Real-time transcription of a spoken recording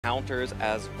counters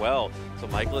as well. So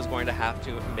Michael is going to have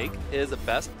to make his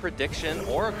best prediction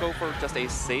or go for just a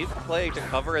safe play to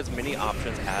cover as many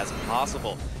options as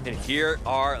possible. And here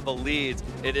are the leads.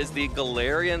 It is the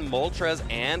Galarian Moltres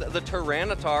and the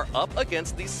Tyranitar up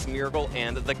against the Smeargle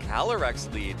and the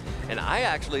Calyrex lead. And I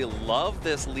actually love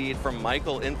this lead from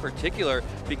Michael in particular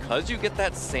because you get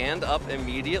that sand up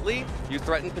immediately. You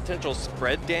threaten potential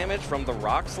spread damage from the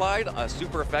Rock Slide,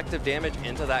 super effective damage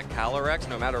into that Calyrex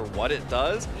no matter what it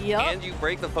does. Yep. And you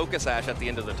break the Focus Sash at the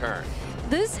end of the turn.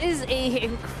 This is an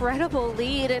incredible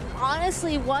lead, and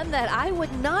honestly one that I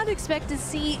would not expect to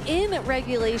see in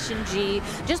Regulation G,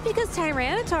 just because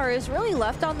Tyranitar is really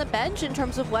left on the bench in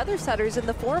terms of weather setters in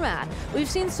the format. We've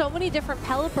seen so many different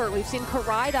Pelipper, we've seen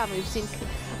Koraidon,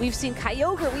 we've seen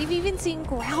Kyogre, we've even seen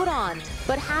Groudon,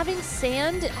 but having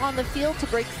sand on the field to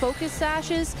break Focus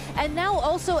Sashes, and now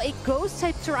also a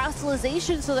Ghost-type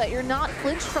Terastallization so that you're not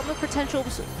flinched from a potential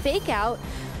fake out,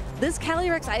 this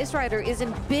Calyrex Ice Rider is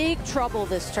in big trouble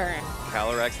this turn.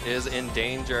 Calyrex is in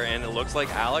danger, and it looks like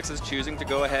Alex is choosing to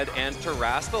go ahead and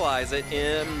Terastallize it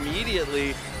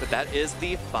immediately, but that is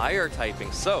the Fire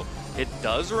typing. So it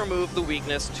does remove the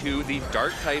weakness to the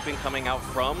Dark typing coming out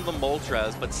from the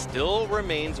Moltres, but still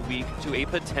remains weak to a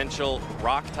potential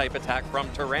Rock type attack from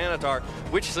Tyranitar,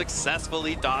 which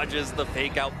successfully dodges the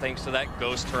fake out thanks to that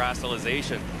Ghost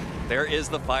Terastallization. There is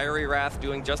the Fiery Wrath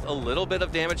doing just a little bit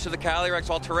of damage to the Calyrex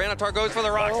while Tyranitar goes for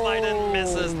the Rock Slide and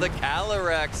misses the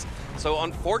Calyrex. So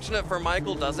unfortunate for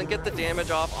Michael, doesn't get the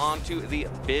damage off onto the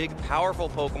big, powerful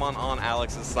Pokemon on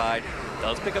Alex's side.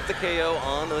 Does pick up the KO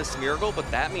on the Smeargle, but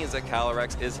that means that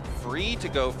Calyrex is free to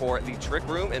go for the Trick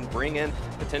Room and bring in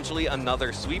potentially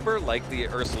another sweeper like the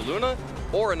Ursaluna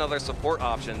or another support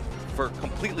option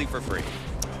completely for free.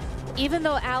 Even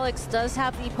though Alex does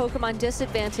have the Pokemon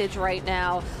disadvantage right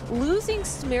now, losing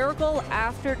Smeargle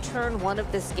after turn 1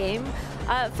 of this game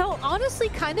felt honestly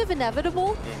kind of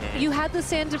inevitable. You had the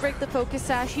sand to break the Focus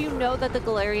Sash. You know that the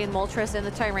Galarian Moltres and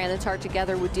the Tyranitar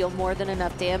together would deal more than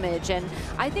enough damage. And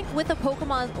I think with a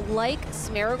Pokemon like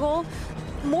Smeargle,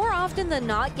 more often than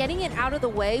not, getting it out of the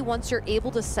way once you're able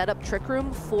to set up Trick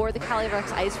Room for the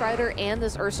Calyrex Ice Rider and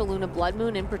this Ursaluna Blood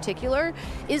Moon in particular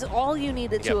is all you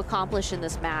needed to accomplish in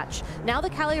this match. Now the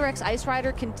Calyrex Ice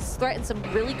Rider can threaten some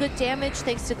really good damage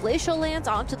thanks to Glacial Lance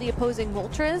onto the opposing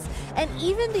Moltres, and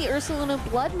even the Ursaluna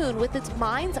Blood Moon with its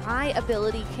Mind's Eye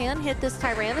ability can hit this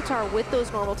Tyranitar with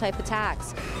those normal type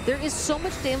attacks. There is so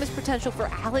much damage potential for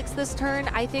Alex this turn.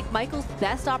 I think Michael's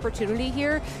best opportunity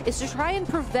here is to try and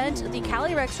prevent the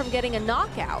Calyrex from getting a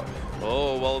knockout.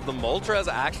 Oh, well, the Moltres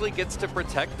actually gets to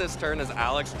protect this turn as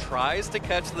Alex tries to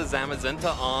catch the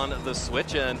Zamazenta on the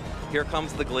switch-in. Here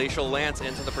comes the Glacial Lance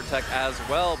into the Protect as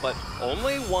well, but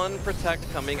only one Protect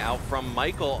coming out from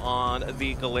Michael on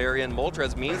the Galarian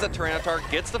Moltres means that Tyranitar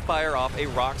gets to fire off a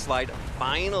Rock Slide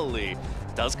finally.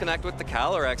 Does connect with the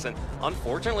Calyrex, and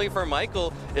unfortunately for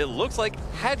Michael, it looks like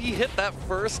had he hit that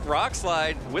first Rock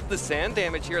Slide with the sand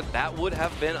damage here, that would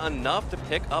have been enough to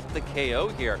pick up the KO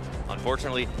here.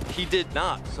 Unfortunately, he did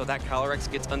not, so that Calyrex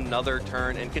gets another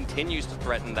turn and continues to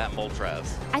threaten that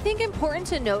Moltres. I think important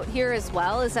to note here as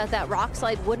well is that that Rock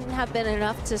Slide wouldn't have been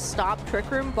enough to stop Trick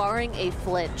Room barring a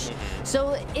flinch.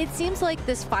 So it seems like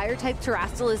this Fire-type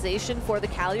Terastallization for the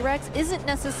Calyrex isn't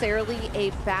necessarily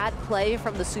a bad play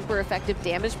from the super effective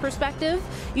damage perspective.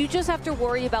 You just have to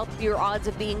worry about your odds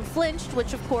of being flinched,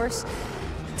 which of course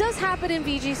does happen in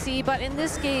VGC, but in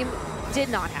this game did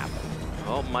not happen.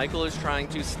 Well, Michael is trying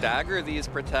to stagger these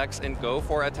Protects and go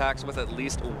for attacks with at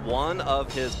least one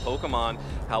of his Pokemon.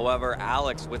 However,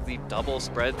 Alex, with the double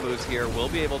spread moves here, will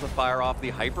be able to fire off the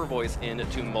Hyper Voice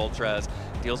into Moltres.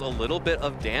 Deals a little bit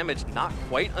of damage, not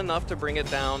quite enough to bring it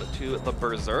down to the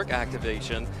Berserk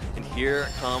activation. And here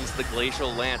comes the Glacial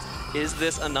Lance. Is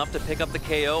this enough to pick up the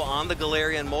KO on the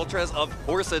Galarian Moltres? Of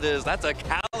course it is. That's a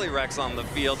Calyrex on the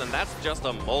field, and that's just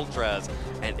a Moltres.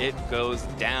 And it goes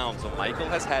down. So Michael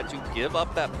has had to give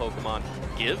up that Pokemon,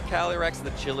 give Calyrex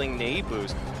the Chilling Neigh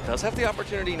boost. Does have the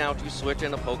opportunity now to switch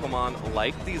in a Pokemon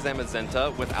like the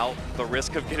Zamazenta without the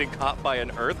risk of getting caught by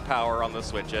an Earth Power on the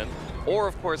switch-in. Or,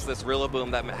 of course, this Rillaboom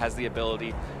that has the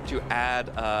ability to add,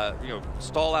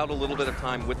 stall out a little bit of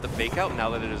time with the Fake Out now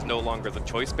that it is no longer the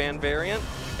Choice Band variant,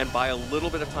 and buy a little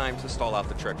bit of time to stall out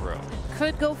the Trick Room.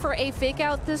 Could go for a Fake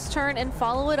Out this turn and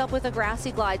follow it up with a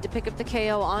Grassy Glide to pick up the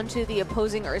KO onto the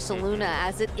opposing Ursaluna,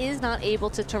 as it is not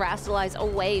able to Terastallize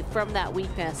away from that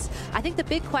weakness. I think the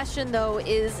big question, though,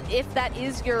 is if that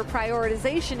is your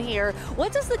prioritization here,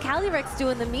 what does the Calyrex do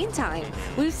in the meantime?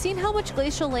 We've seen how much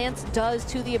Glacial Lance does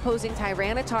to the opposing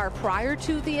Tyranitar prior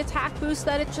to the attack boost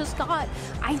that it just got.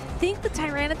 I think the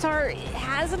Tyranitar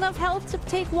has enough health to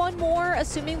take one more,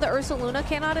 assuming the Ursaluna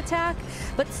cannot Pokemon attack,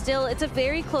 but still, it's a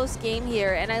very close game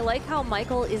here, and I like how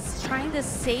Michael is trying to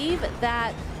save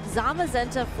that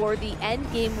Zamazenta for the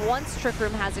end game once Trick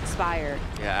Room has expired.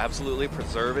 Yeah, absolutely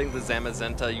preserving the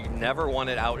Zamazenta. You never want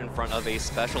it out in front of a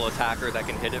special attacker that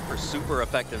can hit it for super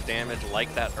effective damage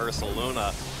like that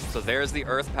Ursaluna. So there's the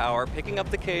Earth Power, picking up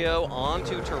the KO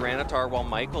onto Tyranitar, while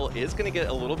Michael is going to get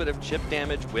a little bit of chip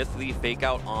damage with the Fake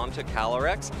Out onto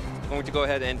Calyrex. Going to go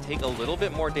ahead and take a little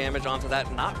bit more damage onto that.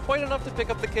 Not quite enough to pick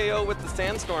up the KO with the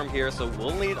Sandstorm here, so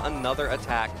we'll need another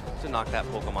attack to knock that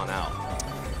Pokemon out.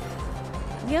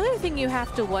 The other thing you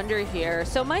have to wonder here,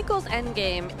 so Michael's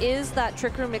endgame is that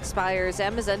Trick Room expires,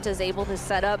 Zamazenta is able to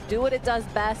set up, do what it does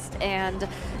best, and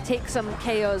take some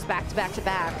KOs back to back to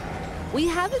back. We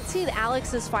haven't seen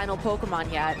Alex's final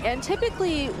Pokemon yet, and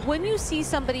typically when you see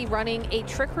somebody running a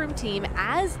Trick Room team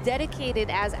as dedicated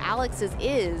as Alex's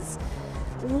is,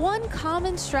 one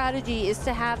common strategy is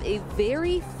to have a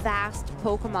very fast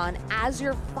Pokemon as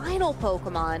your final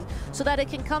Pokemon so that it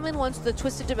can come in once the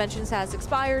Twisted Dimensions has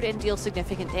expired and deal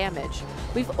significant damage.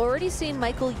 We've already seen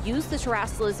Michael use the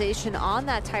Terastallization on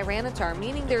that Tyranitar,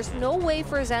 meaning there's no way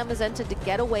for Zamazenta to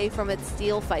get away from its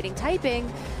Steel fighting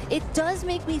typing. It does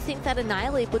make me think that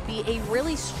Annihilate would be a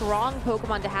really strong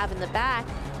Pokemon to have in the back,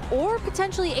 or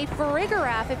potentially a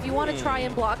Farigiraf if you want to try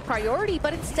and block priority,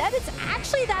 but instead it's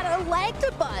actually that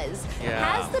Electabuzz.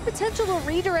 Has the potential to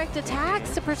redirect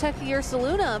attacks to protect the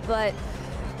Ursaluna, but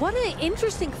what an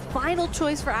interesting final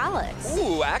choice for Alex.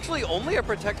 Ooh, actually only a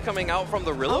Protect coming out from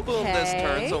the Rillaboom this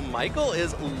turn, so Michael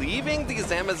is leaving the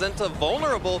Zamazenta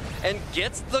vulnerable and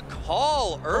gets the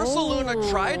call. Ursaluna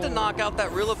tried to knock out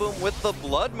that Rillaboom with the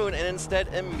Blood Moon and instead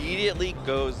immediately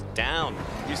goes down.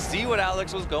 You see what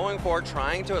Alex was going for,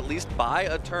 trying to at least buy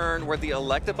a turn where the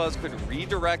Electabuzz could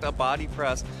redirect a Body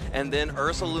Press, and then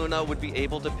Ursaluna would be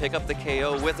able to pick up the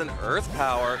KO with an Earth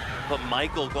Power, but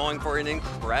Michael going for an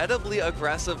incredibly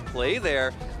aggressive play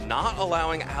there, not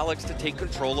allowing Alex to take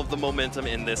control of the momentum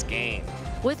in this game.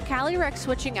 With Calyrex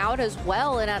switching out as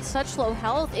well and at such low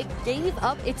health, it gave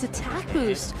up its attack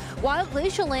boost. While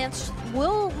Glacial Lance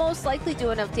will most likely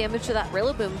do enough damage to that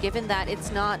Rillaboom, given that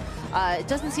it's not, it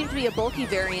doesn't seem to be a bulky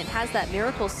variant, has that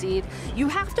Miracle Seed. You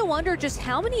have to wonder just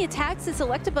how many attacks this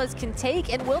Electabuzz can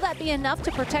take, and will that be enough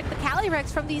to protect the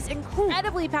Calyrex from these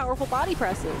incredibly powerful Body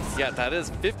Presses? Yeah, that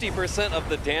is 50% of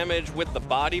the damage with the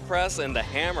Body Press, and the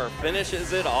Hammer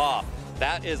finishes it off.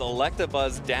 That is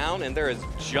Electabuzz down, and there is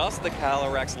just the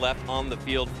Calyrex left on the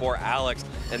field for Alex.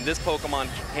 And this Pokemon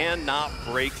cannot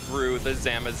break through the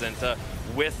Zamazenta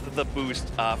with the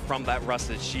boost from that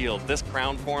Rusted Shield. This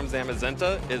Crown Form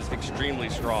Zamazenta is extremely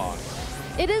strong.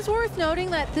 It is worth noting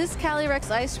that this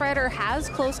Calyrex Ice Rider has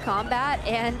close combat,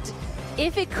 and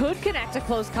if it could connect to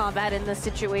close combat in this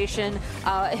situation,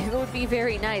 it would be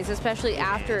very nice, especially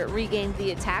after it regained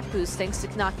the attack boost thanks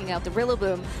to knocking out the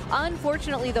Rillaboom.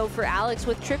 Unfortunately, though, for Alex,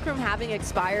 with Trick Room having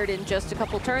expired in just a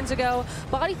couple turns ago,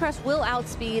 Body Press will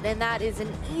outspeed, and that is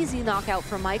an easy knockout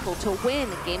for Michael to win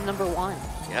game number 1.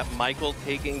 Yep, Michael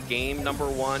taking game number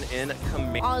 1 in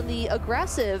command. On the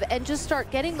aggressive and just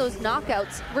start getting those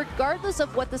knockouts regardless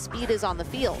of what the speed is on the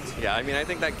field. Yeah, I mean, I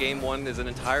think that game 1 is an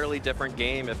entirely different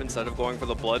game if instead of going for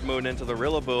the Blood Moon into the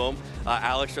Rillaboom,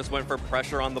 Alex just went for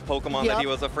pressure on the Pokemon that he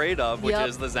was afraid of, which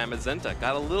is the Zamazenta.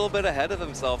 Got a little bit ahead of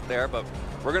himself there, but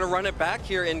we're going to run it back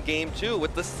here in game 2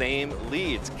 with the same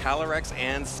leads. Calyrex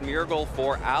and Smeargle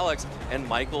for Alex, and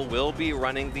Michael will be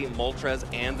running the Moltres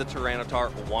and the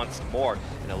Tyranitar once more.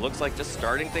 And it looks like just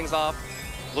starting things off,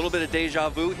 a little bit of deja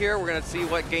vu here. We're going to see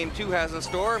what game 2 has in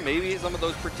store. Maybe some of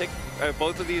those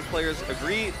both of these players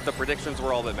agree the predictions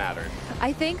were all that mattered.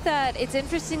 I think that it's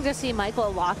interesting to see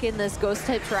Michael lock in this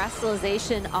Ghost-type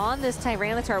Terastallization on this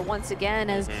Tyranitar once again,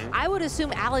 as I would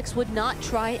assume Alex would not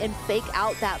try and fake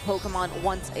out that Pokemon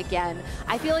once again.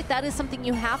 I feel like that is something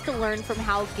you have to learn from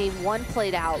how game 1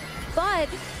 played out. But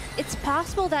it's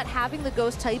possible that having the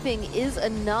Ghost typing is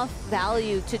enough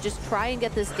value to just try and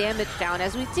get this damage down,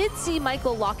 as we did see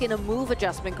Michael lock in a move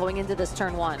adjustment going into this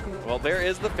turn 1. Well, there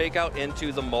is the fake out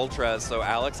into the Moltres, so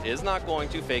Alex is not going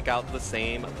to fake out the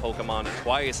same Pokemon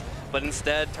twice, but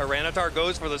instead Tyranitar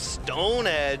goes for the Stone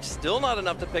Edge. Still not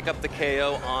enough to pick up the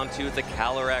KO onto the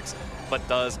Calyrex, but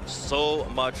does so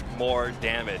much more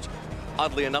damage.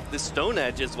 Oddly enough, the Stone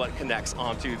Edge is what connects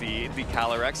onto the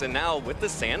Calyrex, and now with the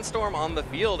Sandstorm on the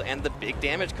field and the big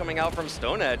damage coming out from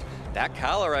Stone Edge, that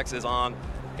Calyrex is on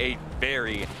a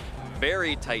very,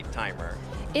 very tight timer.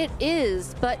 It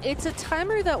is, but it's a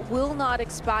timer that will not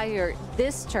expire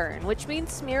this turn, which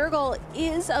means Smeargle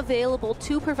is available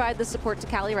to provide the support to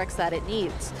Calyrex that it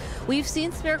needs. We've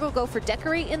seen Smeargle go for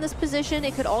Decorate in this position.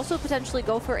 It could also potentially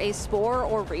go for a Spore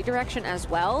or Redirection as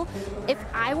well. If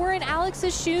I were in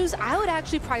Alex's shoes, I would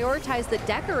actually prioritize the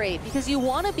Decorate because you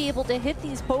want to be able to hit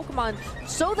these Pokemon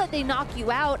so that they knock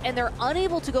you out and they're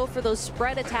unable to go for those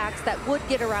spread attacks that would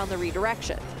get around the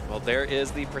Redirection. Well, there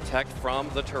is the Protect from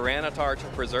the Tyranitar to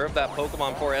preserve that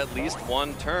Pokemon for at least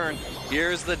one turn.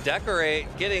 Here's the Decorate,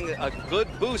 getting a good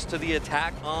boost to the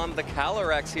attack on the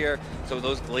Calyrex here. So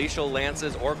those Glacial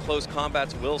Lances or close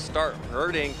combats will start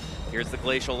hurting. Here's the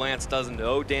Glacial Lance, does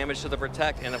no damage to the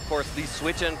Protect, and of course the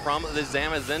switch in from the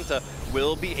Zamazenta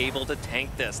will be able to tank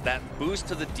this. That boost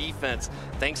to the defense,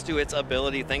 thanks to its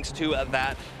ability, thanks to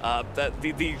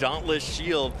the Dauntless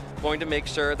Shield, going to make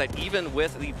sure that even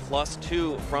with the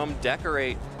 +2 from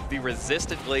Decorate, the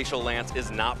resisted Glacial Lance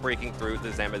is not breaking through the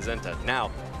Zamazenta.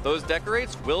 Now, those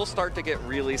Decorates will start to get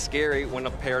really scary when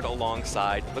paired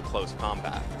alongside the close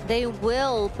combat. They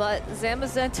will, but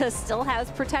Zamazenta still has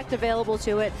Protect available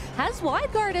to it, has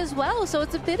Wide Guard as well, so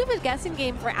it's a bit of a guessing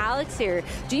game for Alex here.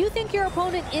 Do you think your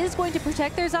opponent is going to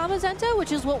protect their Zamazenta,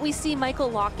 which is what we see Michael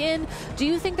lock in? Do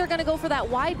you think they're going to go for that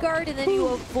Wide Guard and then you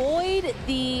avoid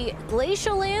the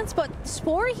Glacial Lance, but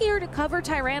Spore here to cover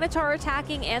Tyranitar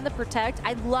attacking and the Protect?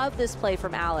 I love this play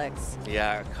from Alex.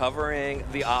 Yeah, covering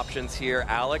the options here.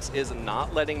 Alex is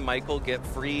not letting Michael get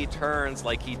free turns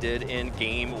like he did in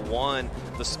game 1.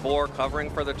 The Spore covering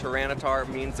for the Tyranitar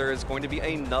means there is going to be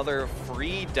another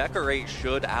free Decorate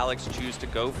should Alex choose to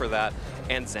go for that.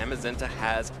 And Zamazenta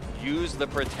has used the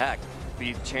Protect.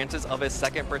 The chances of a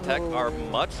second Protect are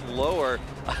much lower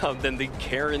than the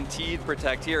guaranteed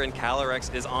Protect here, and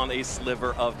Calyrex is on a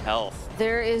sliver of health.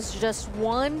 There is just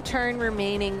one turn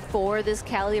remaining for this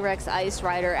Calyrex Ice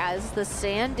Rider, as the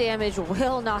sand damage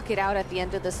will knock it out at the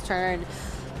end of this turn.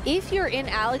 If you're in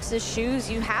Alex's shoes,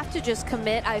 you have to just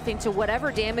commit, I think, to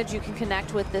whatever damage you can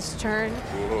connect with this turn.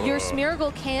 Your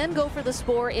Smeargle can go for the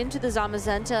Spore into the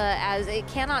Zamazenta, as it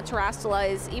cannot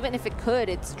Terrastalize. Even if it could,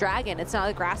 it's Dragon. It's not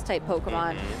a Grass-type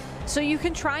Pokemon. So you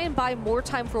can try and buy more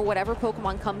time for whatever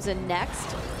Pokemon comes in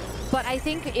next. But I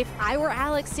think if I were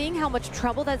Alex, seeing how much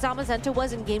trouble that Zamazenta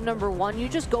was in game number 1, you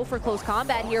just go for close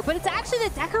combat here. But it's actually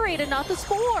the Decorate and not the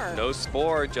Spore. No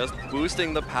Spore, just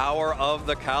boosting the power of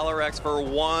the Calyrex for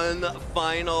one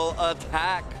final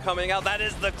attack coming out. That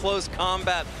is the close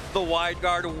combat. The Wide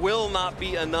Guard will not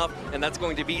be enough, and that's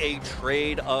going to be a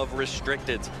trade of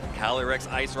restricteds. Calyrex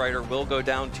Ice Rider will go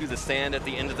down to the sand at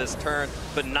the end of this turn,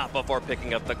 but not before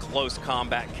picking up the close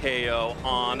combat KO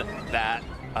on that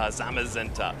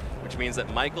Zamazenta, which means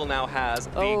that Michael now has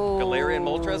the Galarian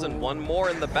Moltres and one more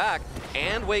in the back,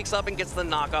 and wakes up and gets the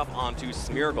knockoff onto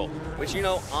Smeargle, which, you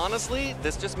know, honestly,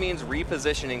 this just means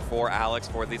repositioning for Alex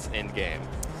for this end game.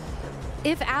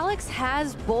 If Alex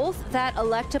has both that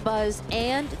Electabuzz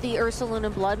and the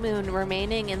Ursaluna Blood Moon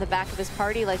remaining in the back of his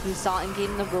party like we saw in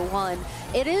game number 1,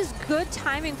 it is good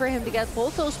timing for him to get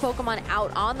both those Pokemon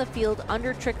out on the field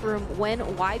under Trick Room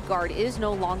when Wide Guard is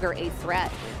no longer a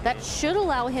threat. That should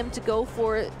allow him to go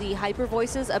for the Hyper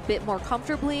Voices a bit more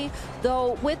comfortably,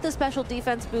 though with the special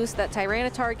defense boost that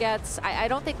Tyranitar gets, I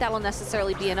don't think that'll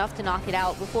necessarily be enough to knock it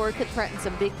out before it could threaten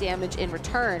some big damage in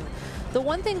return. The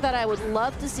one thing that I would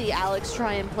love to see Alex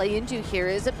try and play into here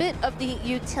is a bit of the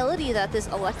utility that this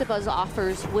Electabuzz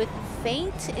offers with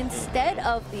Feint instead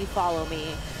of the Follow Me.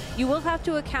 You will have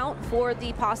to account for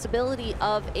the possibility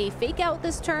of a Fake Out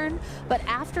this turn, but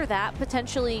after that,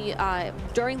 potentially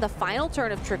during the final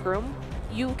turn of Trick Room,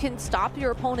 you can stop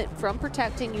your opponent from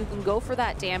protecting, you can go for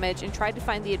that damage and try to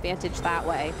find the advantage that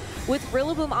way. With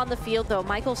Rillaboom on the field though,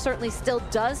 Michael certainly still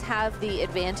does have the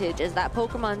advantage, as that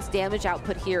Pokemon's damage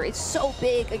output here is so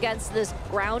big against this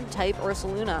ground type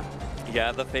Ursaluna.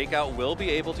 Yeah, the Fake Out will be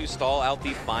able to stall out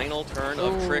the final turn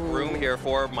of Trick Room here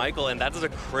for Michael, and that is a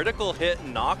critical hit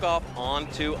knockoff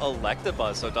onto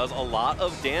Electabuzz, so it does a lot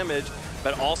of damage,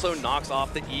 but also knocks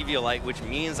off the Eviolite, which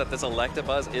means that this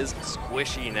Electabuzz is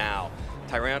squishy now.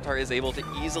 Tyranitar is able to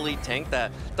easily tank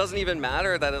that. Doesn't even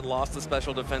matter that it lost the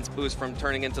special defense boost from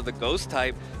turning into the Ghost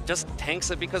type, just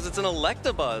tanks it because it's an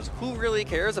Electabuzz. Who really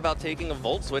cares about taking a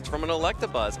Volt Switch from an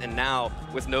Electabuzz? And now,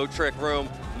 with no Trick Room,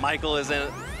 Michael is in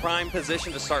prime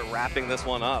position to start wrapping this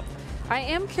one up. I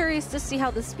am curious to see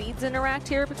how the speeds interact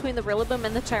here between the Rillaboom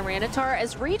and the Tyranitar,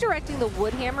 as redirecting the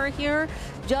Woodhammer here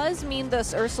does mean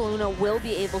this Ursaluna will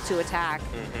be able to attack.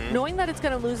 Knowing that it's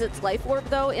going to lose its Life Orb,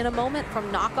 though, in a moment from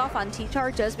knockoff on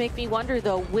T-Tar does make me wonder,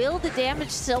 though, will the damage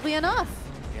still be enough?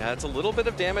 Yeah, it's a little bit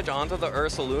of damage onto the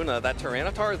Ursaluna. That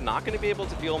Tyranitar is not going to be able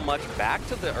to deal much back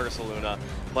to the Ursaluna,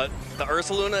 but the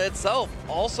Ursaluna itself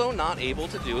also not able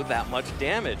to do that much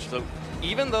damage. So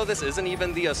even though this isn't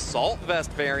even the Assault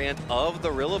Vest variant of the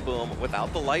Rillaboom,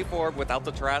 without the Life Orb, without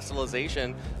the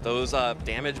Terrestrialization, those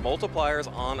damage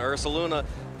multipliers on Ursaluna,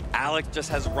 Alex just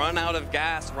has run out of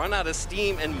gas, run out of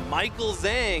steam, and Michael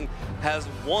Zhang has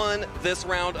won this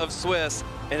round of Swiss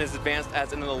and is advanced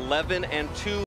as an 11-2